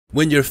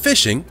When you're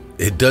fishing,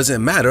 it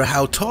doesn't matter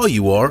how tall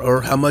you are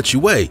or how much you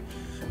weigh.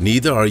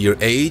 Neither are your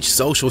age,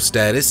 social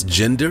status,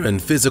 gender,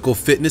 and physical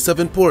fitness of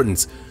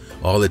importance.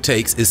 All it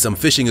takes is some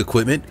fishing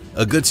equipment,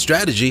 a good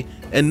strategy,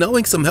 and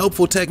knowing some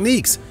helpful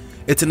techniques.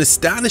 It's an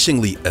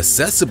astonishingly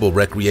accessible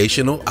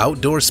recreational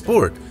outdoor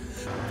sport.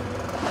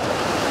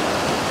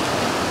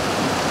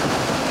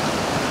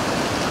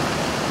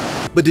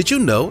 But did you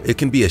know it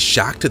can be a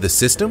shock to the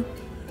system?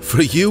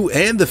 For you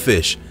and the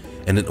fish.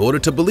 And in order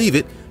to believe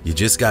it, you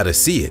just gotta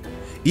see it.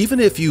 Even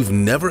if you've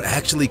never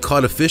actually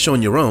caught a fish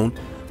on your own,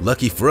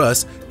 lucky for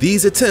us,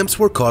 these attempts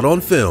were caught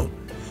on film.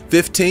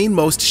 15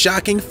 most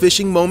shocking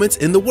fishing moments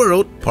in the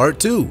world, part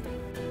 2.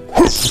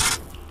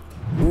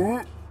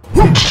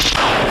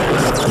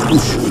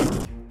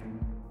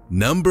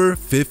 Number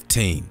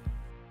 15.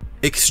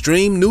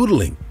 Extreme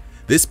noodling.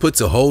 This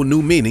puts a whole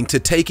new meaning to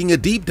taking a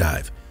deep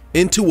dive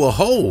into a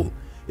hole.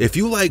 If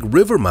you like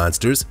river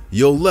monsters,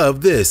 you'll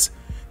love this.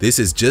 This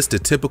is just a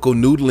typical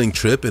noodling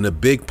trip in a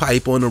big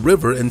pipe on a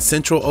river in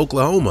central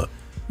Oklahoma.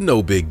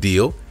 No big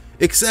deal,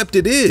 except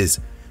it is.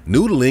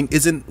 Noodling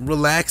isn't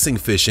relaxing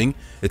fishing,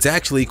 it's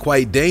actually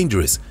quite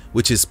dangerous,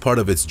 which is part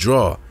of its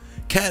draw.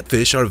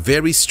 Catfish are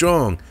very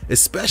strong,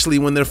 especially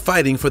when they're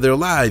fighting for their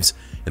lives,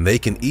 and they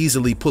can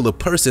easily pull a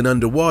person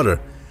underwater.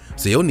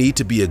 So you'll need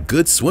to be a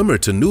good swimmer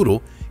to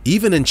noodle,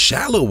 even in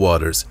shallow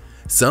waters.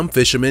 Some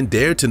fishermen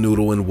dare to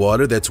noodle in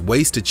water that's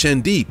waist to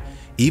chin deep,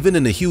 even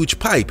in a huge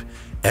pipe.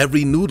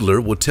 Every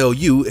noodler will tell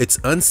you it's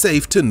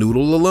unsafe to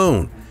noodle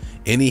alone.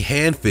 Any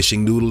hand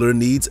fishing noodler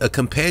needs a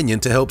companion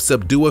to help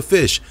subdue a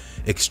fish,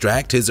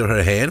 extract his or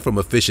her hand from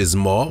a fish's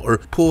maw, or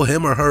pull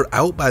him or her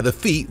out by the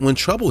feet when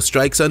trouble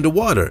strikes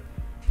underwater.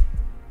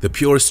 The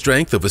pure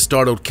strength of a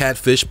startled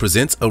catfish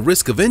presents a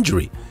risk of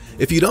injury.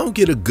 If you don't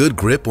get a good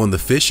grip on the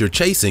fish you're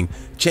chasing,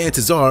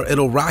 chances are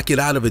it'll rocket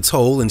out of its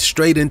hole and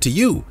straight into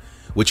you,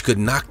 which could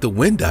knock the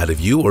wind out of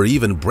you or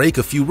even break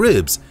a few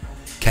ribs.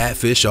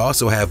 Catfish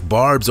also have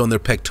barbs on their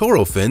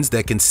pectoral fins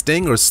that can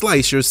sting or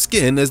slice your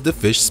skin as the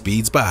fish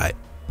speeds by.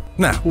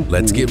 Now,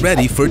 let's get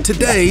ready for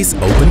today's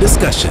open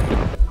discussion.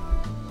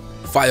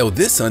 File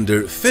this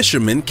under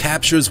Fisherman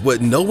captures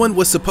what no one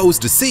was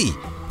supposed to see.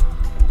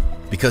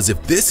 Because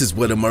if this is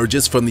what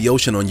emerges from the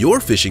ocean on your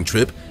fishing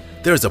trip,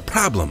 there's a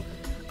problem.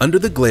 Under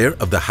the glare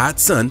of the hot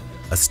sun,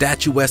 a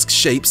statuesque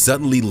shape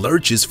suddenly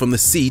lurches from the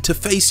sea to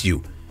face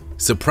you.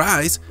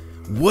 Surprise!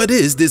 What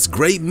is this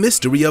great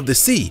mystery of the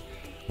sea?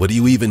 What do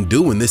you even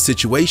do in this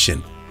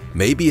situation?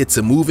 Maybe it's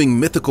a moving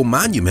mythical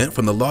monument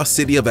from the lost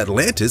city of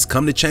Atlantis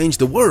come to change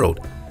the world.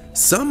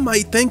 Some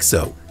might think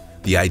so.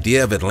 The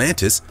idea of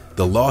Atlantis,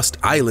 the lost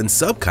island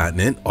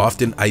subcontinent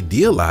often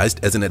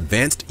idealized as an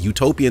advanced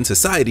utopian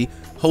society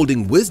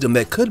holding wisdom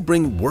that could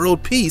bring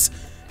world peace,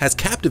 has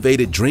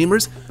captivated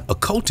dreamers,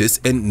 occultists,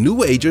 and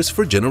New Agers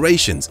for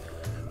generations.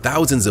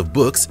 Thousands of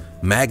books,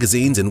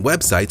 magazines, and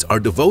websites are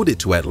devoted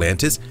to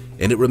Atlantis,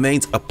 and it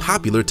remains a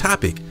popular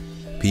topic.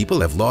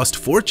 People have lost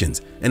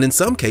fortunes, and in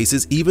some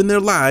cases even their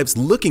lives,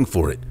 looking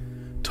for it.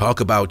 Talk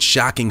about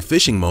shocking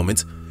fishing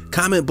moments.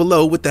 Comment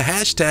below with the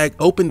hashtag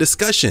open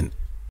discussion.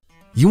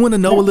 You want to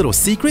know a little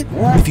secret?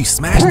 If you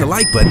smash the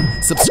like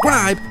button,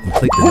 subscribe, and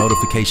click the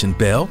notification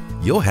bell,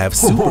 you'll have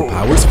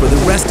superpowers for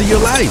the rest of your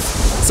life.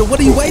 So what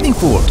are you waiting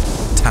for?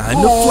 Time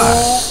to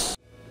fly.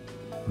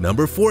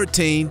 Number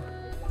 14.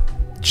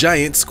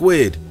 Giant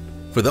squid.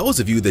 For those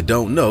of you that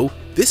don't know,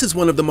 this is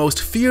one of the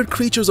most feared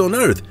creatures on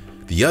Earth.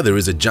 The other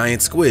is a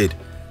giant squid.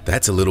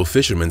 That's a little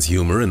fisherman's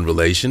humor in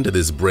relation to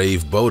this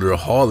brave boater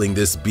hauling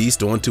this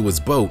beast onto his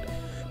boat.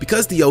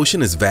 Because the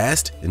ocean is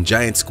vast and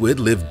giant squid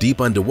live deep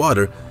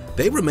underwater,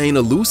 they remain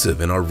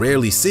elusive and are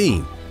rarely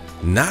seen.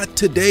 Not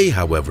today,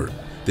 however.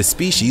 The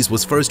species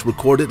was first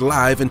recorded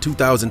live in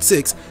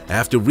 2006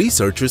 after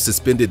researchers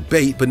suspended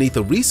bait beneath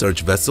a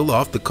research vessel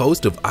off the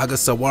coast of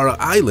Ogasawara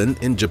Island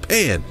in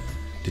Japan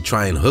to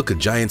try and hook a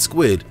giant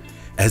squid.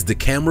 As the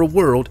camera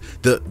whirled,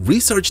 the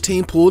research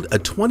team pulled a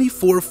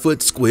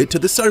 24-foot squid to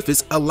the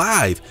surface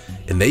alive,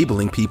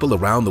 enabling people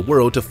around the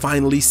world to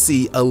finally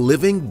see a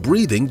living,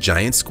 breathing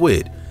giant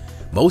squid.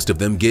 Most of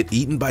them get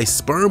eaten by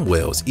sperm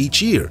whales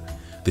each year.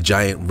 The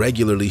giant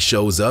regularly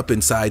shows up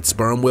inside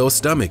sperm whale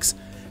stomachs.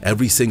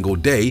 Every single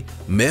day,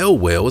 male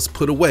whales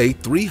put away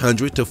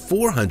 300 to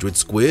 400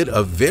 squid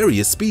of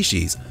various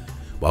species,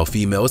 while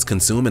females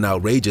consume an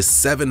outrageous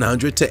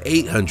 700 to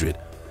 800.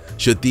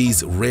 Should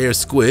these rare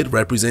squid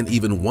represent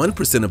even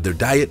 1% of their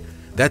diet,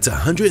 that's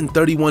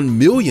 131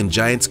 million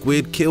giant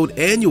squid killed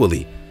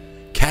annually.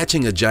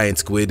 Catching a giant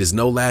squid is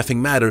no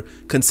laughing matter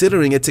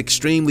considering it's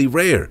extremely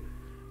rare.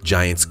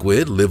 Giant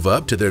squid live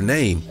up to their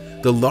name.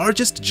 The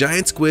largest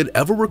giant squid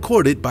ever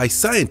recorded by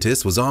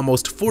scientists was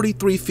almost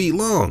 43 feet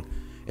long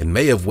and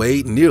may have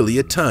weighed nearly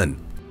a ton.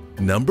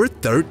 Number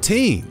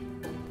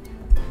 13.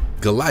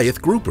 Goliath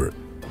grouper.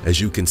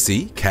 As you can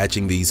see,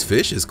 catching these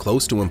fish is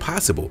close to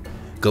impossible.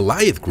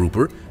 Goliath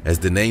grouper, as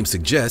the name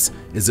suggests,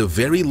 is a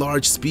very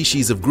large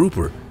species of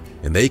grouper,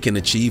 and they can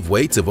achieve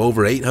weights of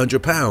over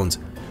 800 pounds.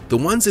 The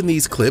ones in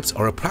these clips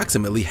are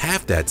approximately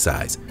half that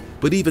size,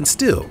 but even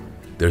still,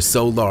 They're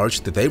so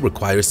large that they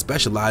require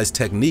specialized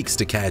techniques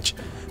to catch.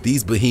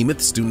 These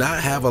behemoths do not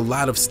have a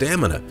lot of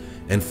stamina,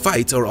 and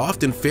fights are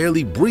often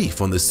fairly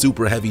brief on the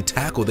super heavy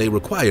tackle they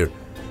require.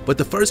 But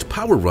the first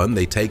power run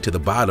they take to the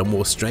bottom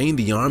will strain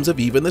the arms of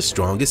even the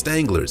strongest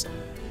anglers.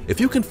 If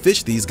you can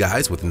fish these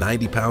guys with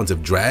 90 pounds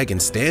of drag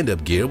and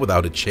stand-up gear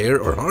without a chair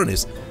or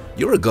harness,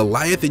 you're a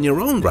Goliath in your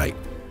own right.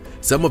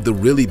 Some of the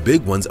really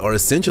big ones are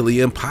essentially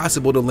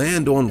impossible to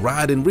land on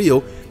rod and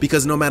reel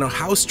because no matter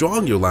how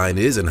strong your line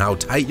is and how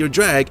tight your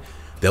drag,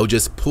 they'll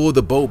just pull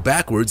the boat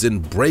backwards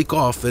and break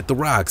off at the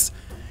rocks.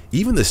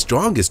 Even the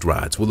strongest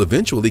rods will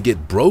eventually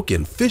get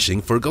broken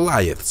fishing for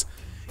Goliaths.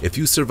 If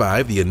you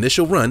survive the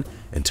initial run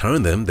and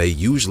turn them, they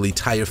usually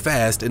tire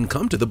fast and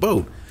come to the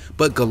boat.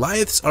 But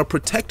Goliaths are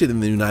protected in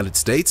the United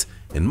States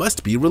and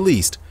must be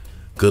released.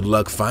 Good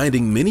luck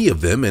finding many of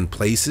them in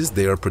places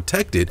they are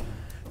protected.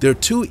 They're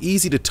too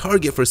easy to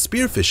target for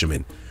spear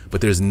fishermen,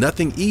 but there's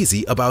nothing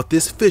easy about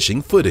this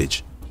fishing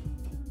footage.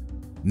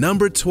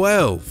 Number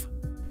 12.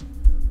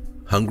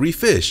 Hungry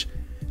fish.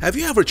 Have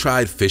you ever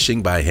tried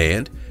fishing by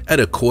hand? At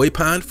a koi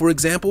pond, for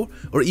example,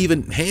 or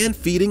even hand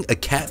feeding a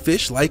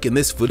catfish like in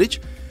this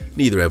footage?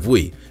 Neither have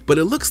we, but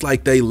it looks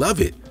like they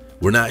love it.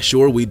 We're not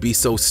sure we'd be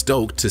so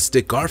stoked to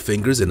stick our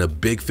fingers in a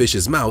big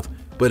fish's mouth,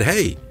 but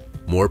hey,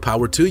 more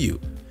power to you.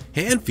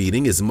 Hand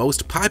feeding is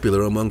most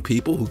popular among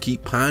people who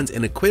keep ponds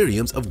and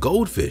aquariums of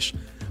goldfish,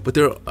 but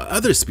there are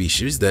other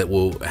species that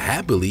will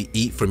happily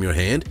eat from your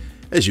hand,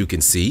 as you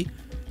can see.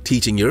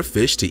 Teaching your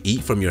fish to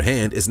eat from your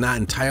hand is not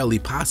entirely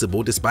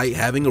possible despite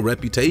having a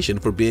reputation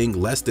for being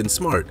less than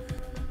smart.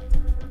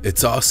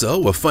 It's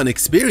also a fun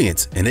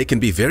experience, and it can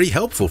be very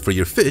helpful for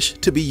your fish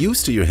to be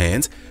used to your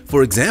hands,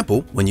 for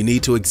example, when you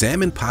need to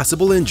examine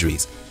possible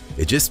injuries.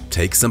 It just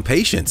takes some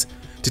patience.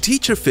 To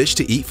teach your fish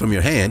to eat from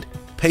your hand,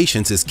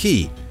 patience is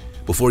key.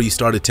 Before you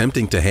start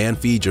attempting to hand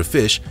feed your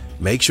fish,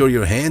 make sure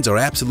your hands are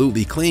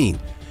absolutely clean.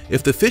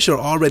 If the fish are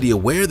already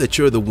aware that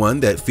you're the one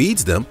that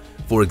feeds them,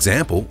 for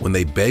example, when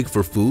they beg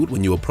for food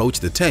when you approach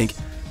the tank,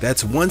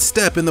 that's one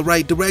step in the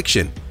right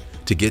direction.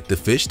 To get the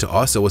fish to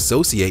also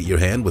associate your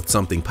hand with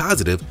something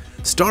positive,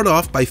 start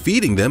off by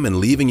feeding them and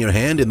leaving your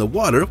hand in the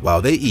water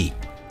while they eat.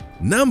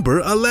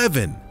 Number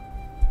 11.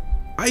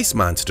 Ice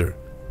monster.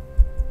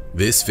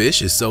 This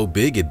fish is so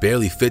big it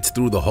barely fits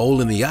through the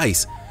hole in the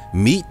ice.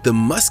 Meet the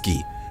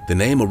muskie. The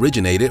name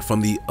originated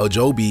from the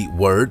Ojibwe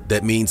word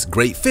that means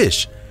great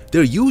fish.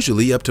 They're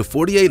usually up to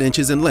 48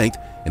 inches in length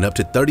and up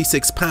to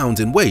 36 pounds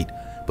in weight,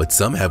 but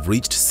some have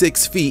reached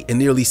 6 feet and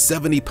nearly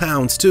 70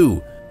 pounds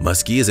too.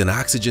 Muskie is an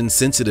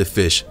oxygen-sensitive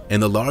fish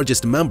and the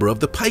largest member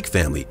of the pike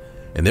family,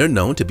 and they're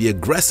known to be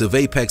aggressive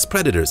apex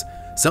predators,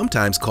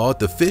 sometimes called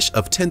the fish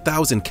of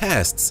 10,000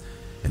 casts.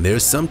 And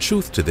there's some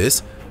truth to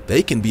this.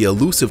 They can be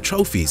elusive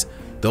trophies,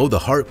 though the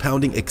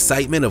heart-pounding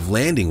excitement of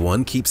landing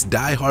one keeps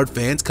die-hard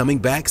fans coming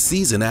back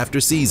season after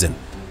season.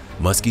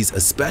 Muskies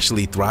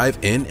especially thrive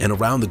in and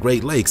around the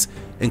Great Lakes,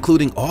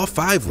 including all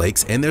 5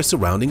 lakes and their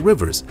surrounding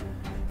rivers.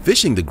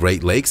 Fishing the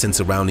Great Lakes and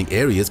surrounding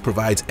areas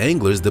provides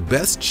anglers the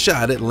best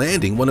shot at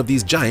landing one of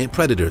these giant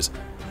predators.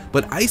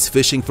 But ice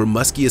fishing for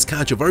muskie is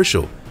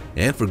controversial,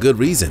 and for good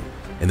reason.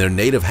 In their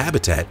native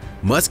habitat,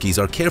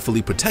 muskies are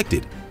carefully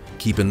protected.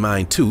 Keep in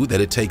mind too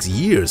that it takes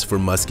years for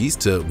muskies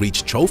to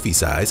reach trophy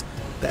size.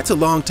 That's a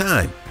long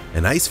time,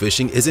 and ice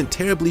fishing isn't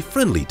terribly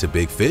friendly to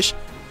big fish.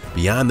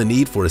 Beyond the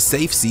need for a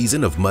safe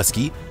season of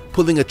muskie,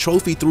 pulling a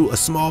trophy through a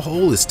small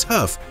hole is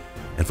tough,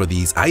 and for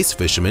these ice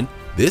fishermen,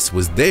 this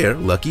was their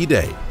lucky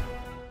day.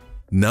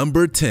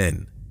 Number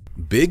 10.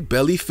 Big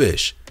belly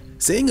fish.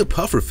 Seeing a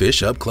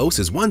pufferfish up close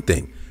is one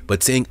thing,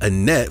 but seeing a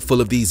net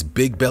full of these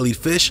big-bellied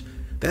fish,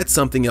 that's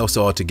something else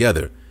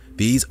altogether.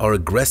 These are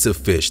aggressive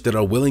fish that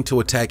are willing to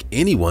attack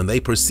anyone they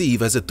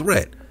perceive as a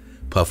threat.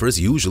 Puffers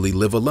usually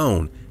live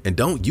alone and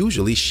don't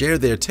usually share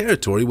their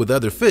territory with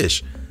other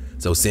fish,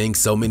 so seeing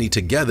so many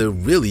together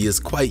really is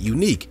quite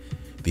unique.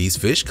 These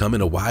fish come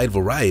in a wide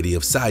variety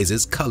of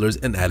sizes, colors,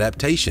 and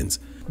adaptations.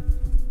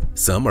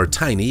 Some are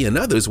tiny and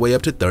others weigh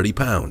up to 30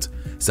 pounds.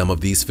 Some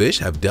of these fish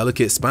have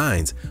delicate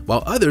spines,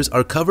 while others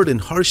are covered in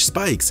harsh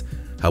spikes.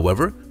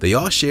 However, they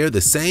all share the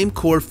same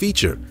core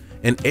feature,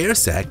 an air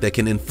sac that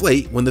can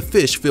inflate when the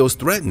fish feels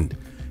threatened.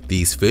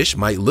 These fish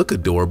might look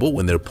adorable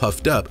when they're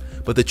puffed up,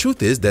 but the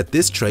truth is that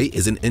this trait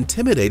is an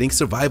intimidating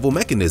survival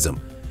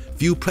mechanism.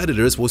 Few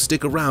predators will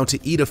stick around to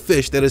eat a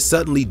fish that has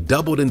suddenly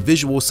doubled in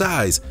visual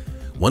size.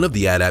 One of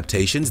the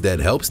adaptations that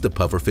helps the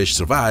pufferfish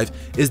survive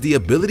is the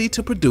ability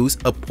to produce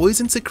a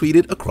poison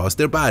secreted across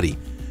their body,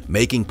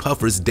 making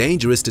puffers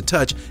dangerous to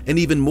touch and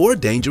even more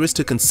dangerous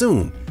to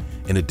consume.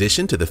 In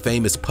addition to the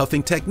famous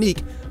puffing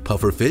technique,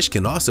 pufferfish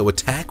can also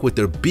attack with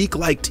their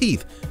beak-like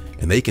teeth,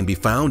 and they can be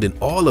found in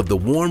all of the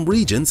warm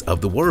regions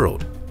of the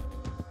world.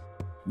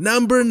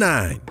 Number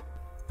 9.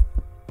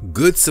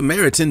 Good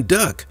Samaritan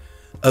duck.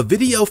 A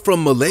video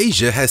from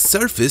Malaysia has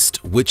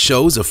surfaced which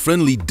shows a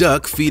friendly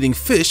duck feeding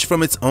fish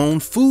from its own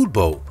food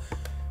bowl.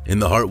 In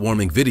the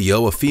heartwarming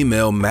video, a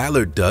female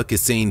mallard duck is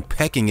seen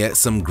pecking at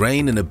some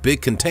grain in a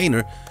big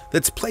container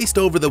that's placed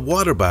over the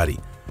water body.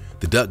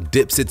 The duck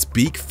dips its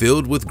beak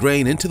filled with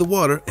grain into the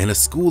water, and a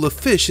school of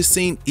fish is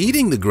seen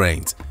eating the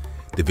grains.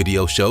 The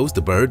video shows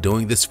the bird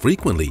doing this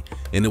frequently,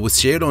 and it was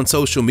shared on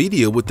social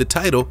media with the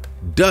title,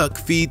 "Duck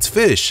Feeds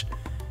Fish."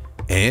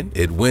 And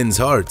it wins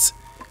hearts.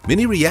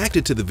 Many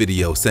reacted to the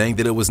video, saying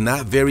that it was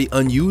not very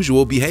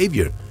unusual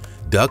behavior.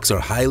 Ducks are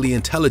highly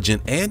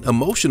intelligent and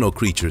emotional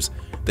creatures.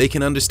 They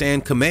can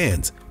understand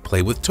commands,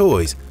 play with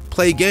toys,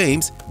 play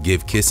games,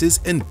 give kisses,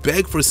 and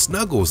beg for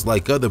snuggles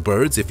like other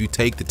birds if you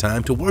take the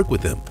time to work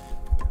with them.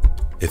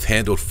 If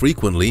handled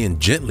frequently and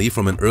gently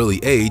from an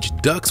early age,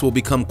 ducks will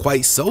become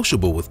quite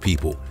sociable with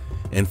people.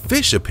 And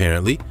fish,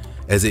 apparently,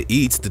 as it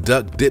eats, the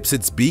duck dips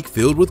its beak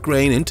filled with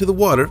grain into the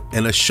water,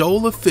 and a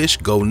shoal of fish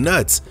go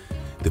nuts.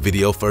 The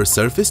video first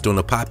surfaced on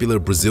a popular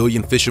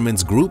Brazilian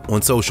fishermen's group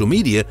on social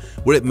media,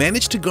 where it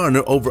managed to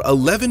garner over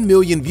 11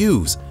 million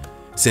views.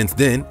 Since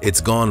then,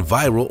 it's gone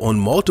viral on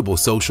multiple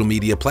social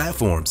media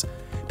platforms.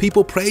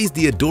 People praise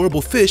the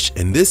adorable fish,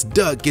 and this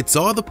duck gets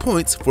all the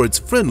points for its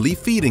friendly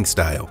feeding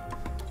style.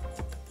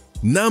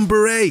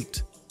 Number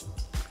 8.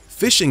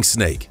 Fishing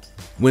snake.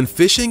 When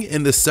fishing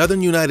in the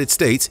southern United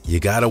States,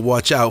 you gotta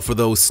watch out for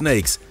those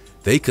snakes.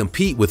 They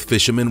compete with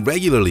fishermen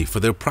regularly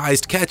for their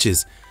prized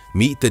catches.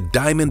 Meet the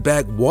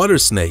diamondback water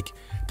snake.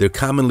 They're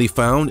commonly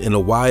found in a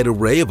wide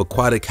array of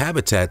aquatic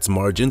habitats,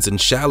 margins, and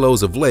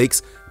shallows of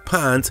lakes,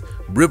 ponds,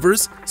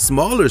 rivers,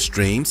 smaller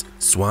streams,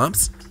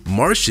 swamps,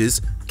 marshes,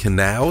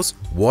 canals,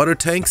 water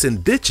tanks,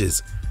 and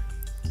ditches.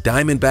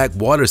 Diamondback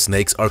water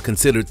snakes are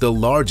considered the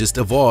largest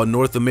of all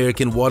North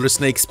American water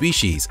snake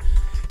species.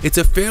 It's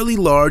a fairly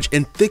large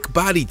and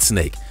thick-bodied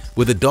snake,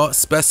 with adult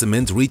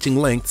specimens reaching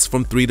lengths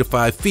from 3 to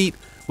 5 feet,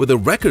 with a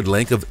record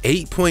length of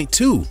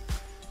 8.2.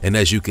 And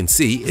as you can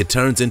see, it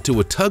turns into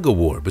a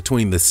tug-of-war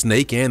between the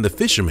snake and the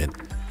fisherman.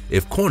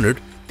 If cornered,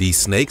 these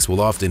snakes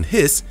will often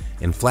hiss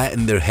and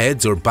flatten their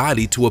heads or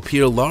body to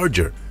appear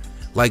larger.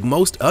 Like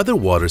most other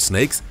water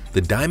snakes,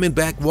 the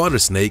diamondback water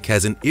snake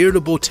has an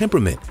irritable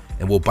temperament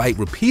and will bite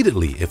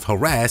repeatedly if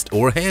harassed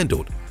or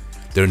handled.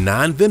 They're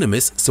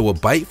non-venomous, so a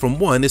bite from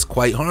one is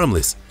quite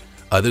harmless,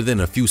 other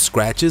than a few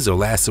scratches or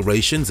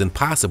lacerations and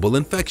possible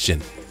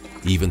infection.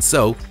 Even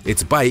so,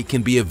 its bite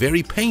can be a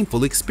very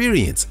painful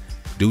experience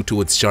due to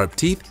its sharp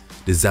teeth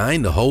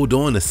designed to hold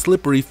on to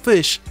slippery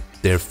fish,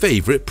 their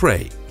favorite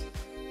prey.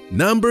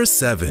 Number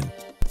 7.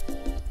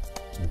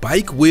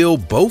 Bike wheel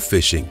bow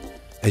fishing.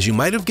 As you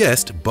might have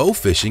guessed, bow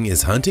fishing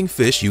is hunting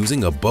fish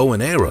using a bow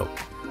and arrow.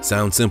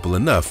 Sounds simple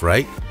enough,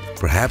 right?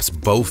 Perhaps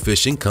bow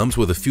fishing comes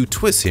with a few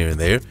twists here and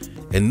there,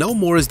 and no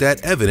more is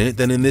that evident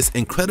than in this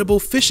incredible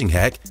fishing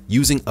hack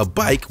using a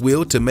bike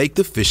wheel to make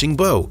the fishing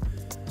bow.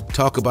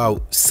 Talk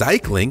about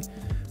cycling.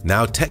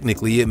 Now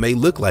technically it may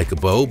look like a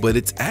bow, but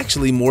it's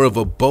actually more of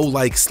a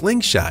bow-like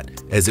slingshot,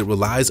 as it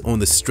relies on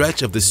the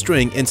stretch of the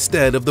string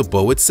instead of the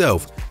bow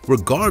itself.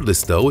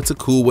 Regardless though, it's a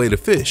cool way to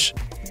fish.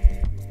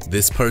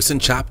 This person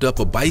chopped up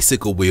a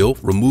bicycle wheel,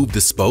 removed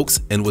the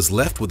spokes, and was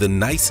left with a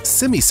nice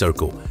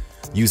semicircle.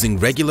 Using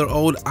regular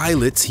old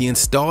eyelets, he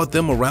installed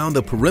them around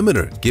the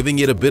perimeter, giving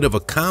it a bit of a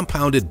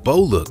compounded bow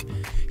look.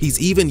 He's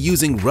even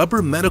using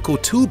rubber medical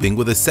tubing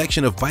with a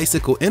section of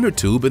bicycle inner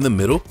tube in the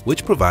middle,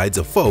 which provides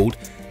a fold,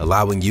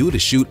 allowing you to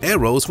shoot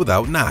arrows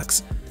without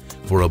knocks.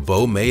 For a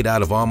bow made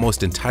out of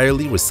almost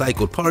entirely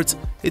recycled parts,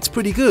 it's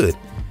pretty good.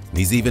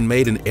 He's even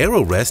made an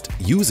arrow rest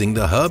using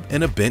the hub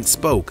and a bent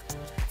spoke.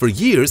 For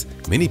years,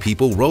 many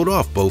people wrote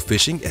off bow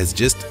fishing as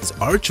just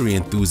archery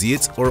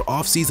enthusiasts or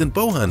off-season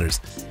bow hunters.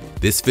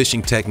 This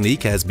fishing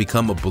technique has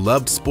become a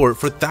beloved sport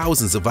for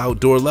thousands of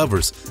outdoor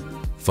lovers.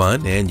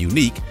 Fun and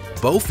unique,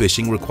 bow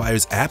fishing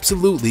requires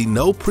absolutely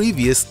no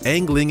previous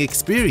angling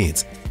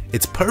experience.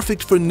 It's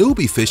perfect for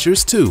newbie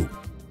fishers too.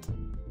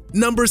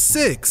 Number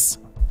 6.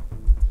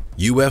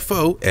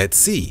 UFO at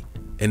sea.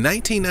 In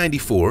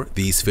 1994,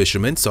 these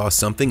fishermen saw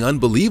something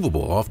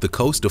unbelievable off the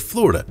coast of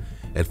Florida.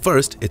 At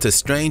first, it's a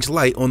strange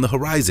light on the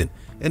horizon,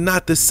 and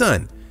not the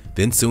sun.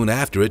 Then soon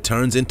after, it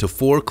turns into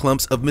 4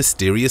 clumps of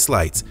mysterious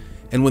lights.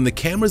 And when the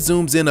camera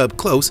zooms in up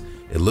close,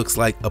 it looks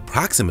like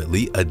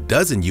approximately a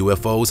dozen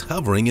UFOs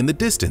hovering in the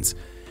distance.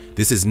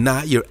 This is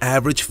not your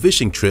average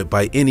fishing trip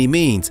by any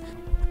means.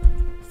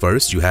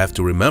 First, you have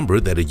to remember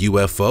that a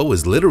UFO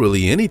is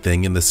literally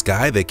anything in the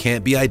sky that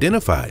can't be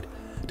identified.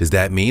 Does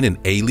that mean an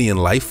alien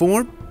life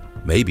form?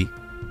 Maybe,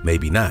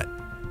 maybe not.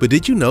 But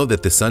did you know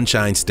that the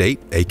Sunshine State,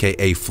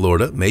 aka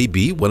Florida, may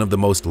be one of the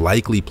most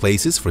likely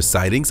places for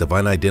sightings of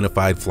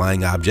unidentified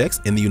flying objects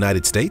in the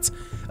United States,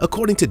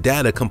 according to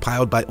data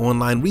compiled by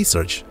online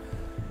research?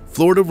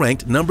 Florida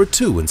ranked number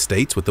 2 in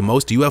states with the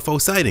most UFO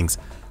sightings,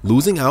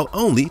 losing out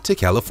only to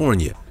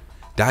California.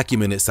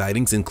 Documented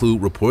sightings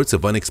include reports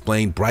of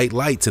unexplained bright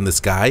lights in the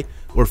sky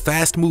or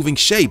fast-moving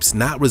shapes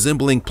not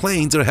resembling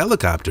planes or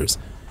helicopters.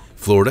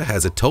 Florida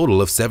has a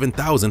total of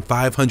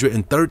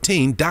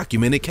 7,513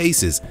 documented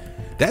cases.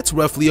 That's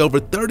roughly over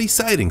 30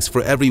 sightings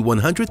for every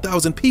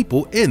 100,000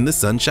 people in the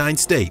Sunshine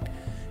State.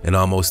 And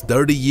almost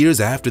 30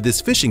 years after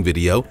this fishing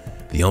video,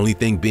 the only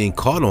thing being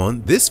caught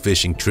on this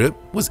fishing trip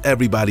was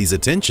everybody's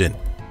attention.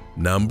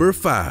 Number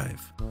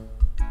 5.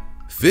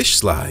 Fish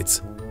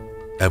slides.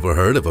 Ever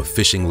heard of a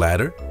fishing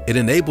ladder? It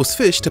enables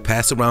fish to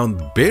pass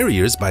around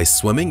barriers by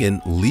swimming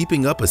and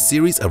leaping up a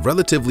series of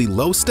relatively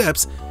low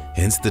steps,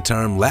 hence the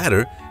term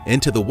ladder,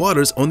 into the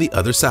waters on the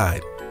other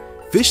side.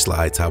 Fish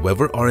slides,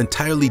 however, are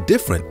entirely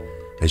different.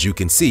 As you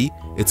can see,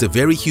 it's a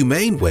very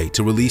humane way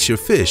to release your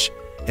fish,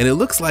 and it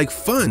looks like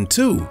fun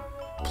too.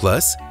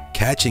 Plus,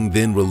 catching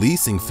then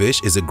releasing fish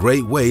is a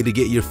great way to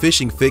get your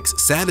fishing fix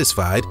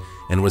satisfied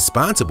and a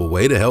responsible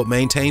way to help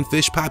maintain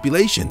fish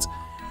populations.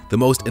 The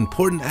most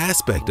important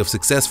aspect of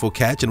successful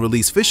catch and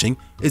release fishing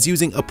is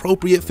using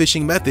appropriate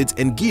fishing methods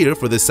and gear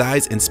for the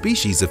size and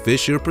species of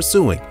fish you're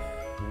pursuing.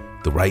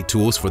 The right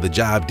tools for the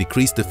job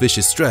decrease the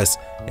fish's stress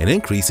and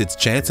increase its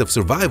chance of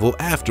survival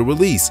after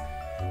release.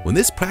 When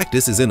this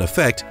practice is in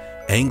effect,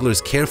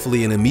 anglers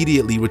carefully and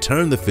immediately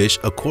return the fish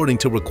according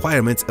to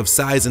requirements of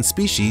size and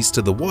species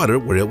to the water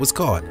where it was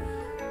caught.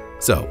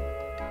 So,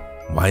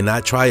 why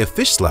not try a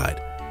fish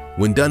slide?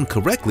 When done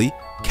correctly,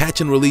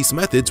 catch and release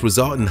methods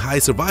result in high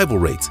survival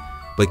rates,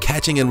 but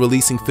catching and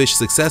releasing fish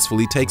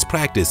successfully takes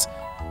practice.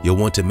 You'll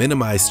want to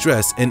minimize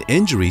stress and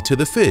injury to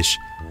the fish.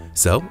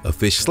 So, a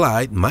fish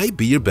slide might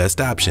be your best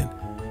option.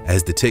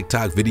 As the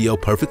TikTok video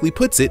perfectly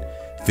puts it,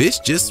 fish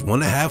just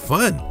want to have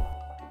fun.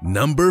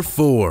 Number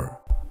 4.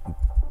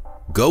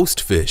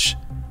 Ghost fish.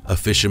 A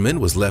fisherman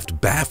was left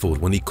baffled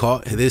when he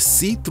caught this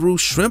see-through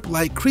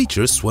shrimp-like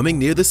creature swimming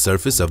near the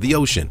surface of the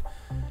ocean.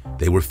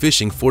 They were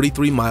fishing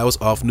 43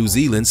 miles off New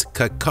Zealand's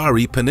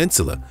Kakari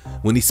Peninsula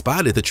when he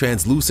spotted the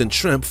translucent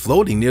shrimp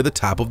floating near the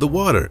top of the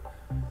water.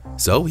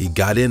 So he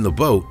got in the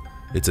boat.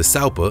 It's a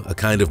saupa, a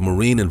kind of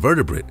marine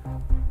invertebrate.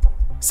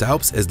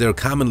 Saups, as they're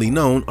commonly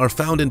known, are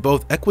found in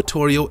both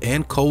equatorial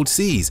and cold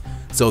seas,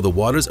 so the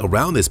waters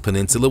around this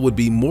peninsula would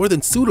be more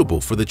than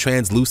suitable for the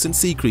translucent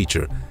sea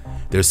creature.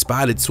 They're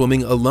spotted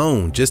swimming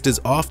alone just as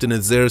often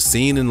as they're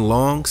seen in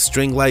long,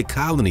 string-like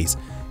colonies,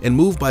 and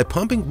move by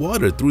pumping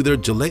water through their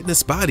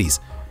gelatinous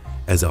bodies.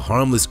 As a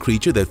harmless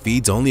creature that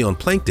feeds only on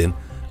plankton,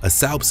 a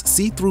saup's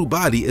see-through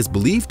body is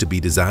believed to be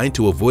designed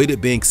to avoid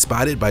it being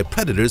spotted by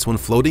predators when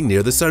floating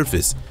near the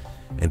surface.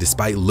 And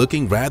despite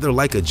looking rather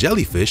like a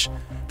jellyfish,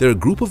 they're a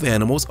group of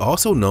animals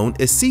also known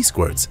as sea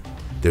squirts.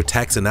 They're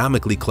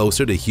taxonomically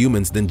closer to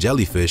humans than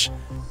jellyfish.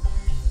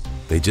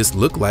 They just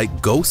look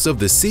like ghosts of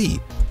the sea.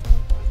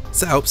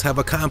 Saups have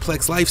a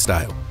complex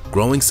lifestyle,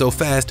 growing so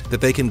fast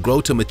that they can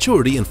grow to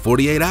maturity in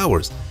 48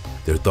 hours.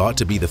 They're thought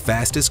to be the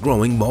fastest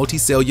growing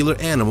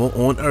multicellular animal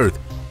on Earth,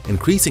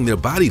 increasing their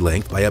body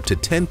length by up to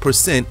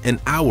 10% an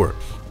hour.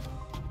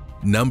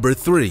 Number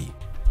 3.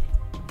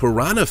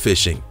 Piranha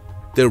fishing.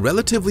 They're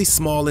relatively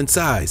small in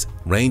size,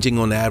 ranging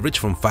on average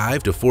from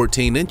 5 to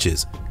 14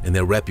 inches, and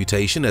their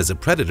reputation as a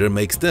predator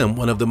makes them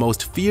one of the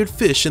most feared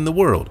fish in the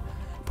world.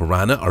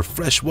 Piranha are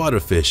freshwater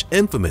fish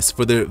infamous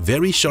for their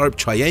very sharp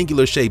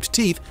triangular-shaped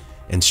teeth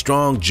and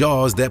strong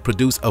jaws that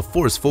produce a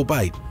forceful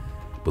bite.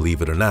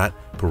 Believe it or not,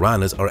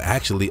 piranhas are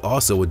actually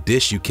also a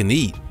dish you can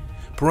eat.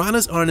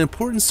 Piranhas are an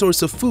important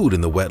source of food in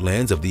the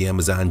wetlands of the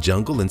Amazon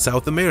jungle in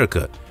South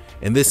America,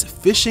 and this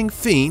fishing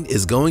fiend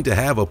is going to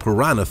have a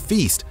piranha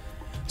feast.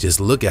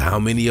 Just look at how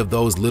many of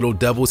those little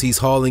devils he's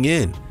hauling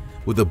in.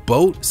 With a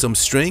boat, some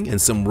string,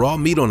 and some raw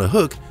meat on a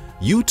hook,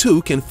 you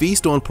too can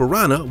feast on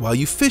piranha while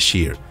you fish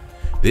here.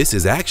 This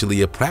is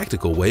actually a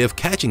practical way of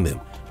catching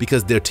them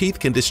because their teeth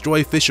can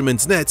destroy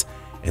fishermen's nets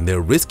and they're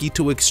risky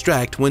to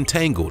extract when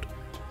tangled.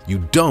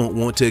 You don't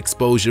want to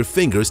expose your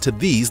fingers to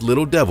these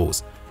little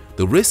devils.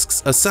 The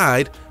risks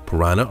aside,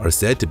 piranha are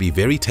said to be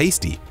very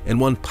tasty, and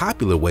one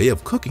popular way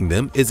of cooking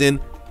them is in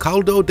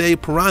caldo de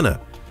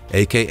piranha,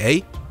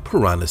 aka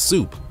piranha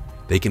soup.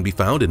 They can be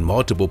found in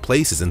multiple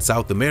places in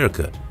South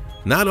America.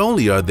 Not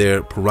only are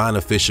there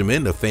piranha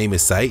fishermen a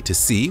famous sight to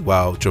see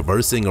while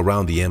traversing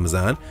around the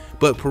Amazon,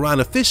 but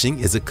piranha fishing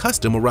is a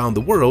custom around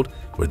the world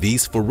where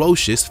these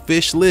ferocious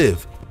fish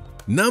live.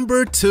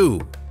 Number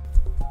 2.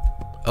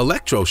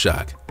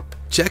 Electroshock.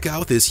 Check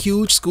out this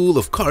huge school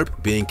of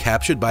carp being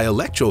captured by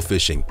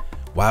electrofishing.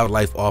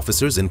 Wildlife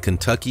officers in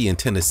Kentucky and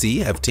Tennessee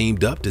have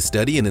teamed up to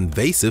study an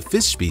invasive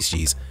fish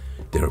species.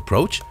 Their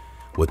approach?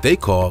 What they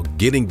call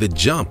getting the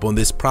jump on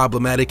this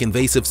problematic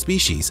invasive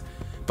species.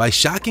 By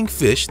shocking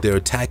fish they're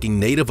attacking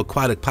native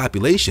aquatic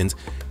populations,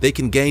 they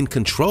can gain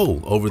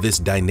control over this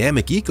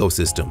dynamic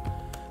ecosystem.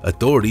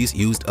 Authorities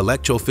used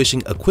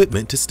electrofishing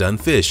equipment to stun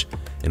fish,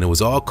 and it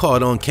was all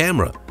caught on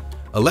camera.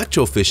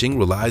 Electrofishing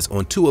relies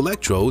on 2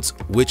 electrodes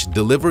which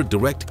deliver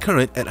direct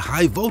current at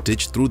high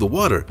voltage through the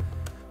water.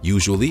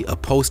 Usually, a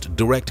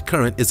post-direct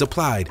current is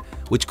applied,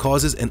 which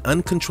causes an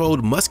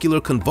uncontrolled muscular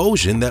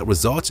convulsion that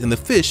results in the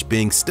fish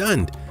being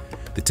stunned.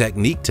 The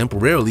technique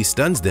temporarily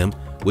stuns them,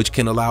 which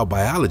can allow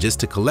biologists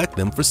to collect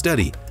them for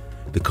study.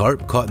 The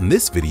carp caught in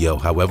this video,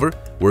 however,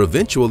 were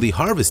eventually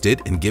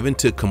harvested and given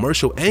to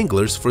commercial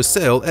anglers for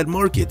sale at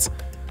markets.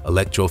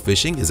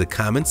 Electrofishing is a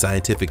common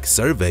scientific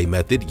survey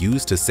method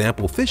used to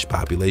sample fish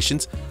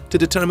populations to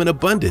determine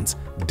abundance,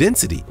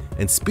 density,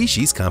 and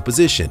species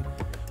composition.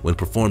 When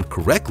performed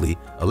correctly,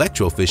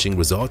 electrofishing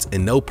results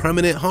in no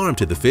permanent harm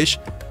to the fish,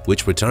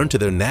 which return to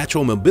their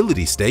natural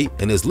mobility state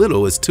in as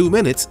little as 2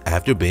 minutes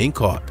after being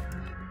caught.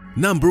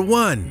 Number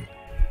 1.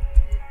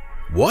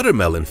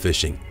 Watermelon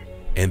fishing.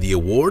 And the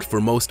award for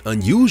most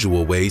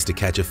unusual ways to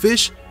catch a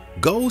fish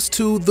goes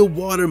to the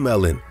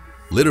watermelon.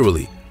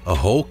 Literally, a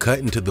hole cut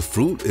into the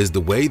fruit is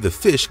the way the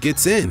fish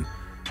gets in,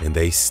 and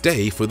they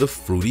stay for the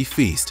fruity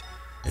feast.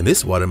 And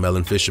this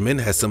watermelon fisherman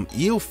has some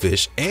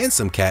eelfish and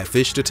some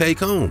catfish to take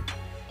home.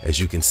 As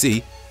you can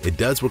see, it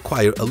does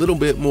require a little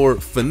bit more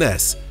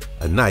finesse,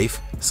 a knife,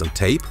 some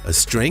tape, a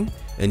string,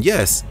 and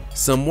yes,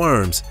 some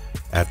worms.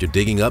 After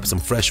digging up some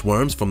fresh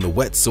worms from the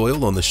wet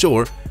soil on the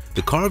shore,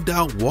 the carved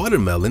out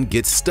watermelon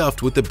gets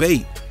stuffed with the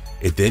bait.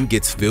 It then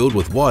gets filled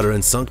with water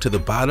and sunk to the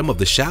bottom of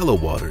the shallow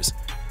waters.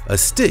 A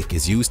stick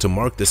is used to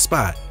mark the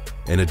spot,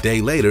 and a day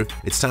later,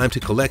 it's time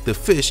to collect the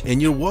fish in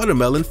your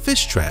watermelon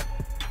fish trap.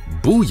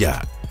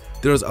 Booyah!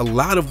 There's a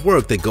lot of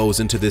work that goes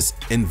into this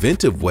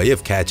inventive way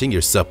of catching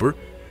your supper,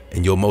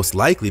 and you'll most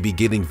likely be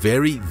getting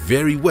very,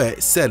 very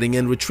wet setting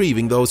and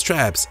retrieving those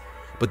traps.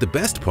 But the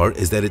best part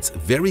is that it's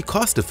very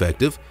cost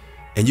effective,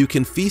 and you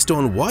can feast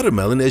on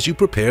watermelon as you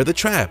prepare the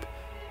trap.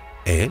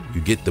 And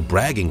you get the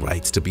bragging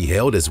rights to be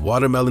hailed as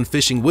watermelon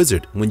fishing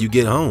wizard when you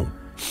get home.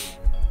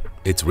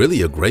 It's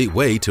really a great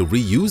way to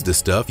reuse the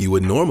stuff you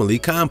would normally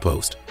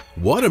compost.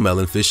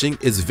 Watermelon fishing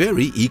is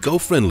very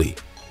eco-friendly.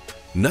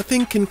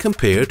 Nothing can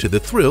compare to the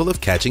thrill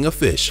of catching a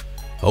fish.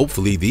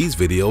 Hopefully these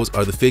videos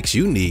are the fix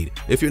you need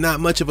if you're not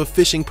much of a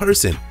fishing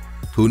person.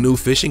 Who knew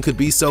fishing could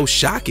be so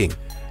shocking?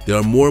 There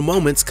are more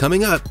moments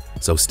coming up,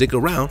 so stick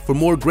around for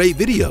more great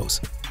videos.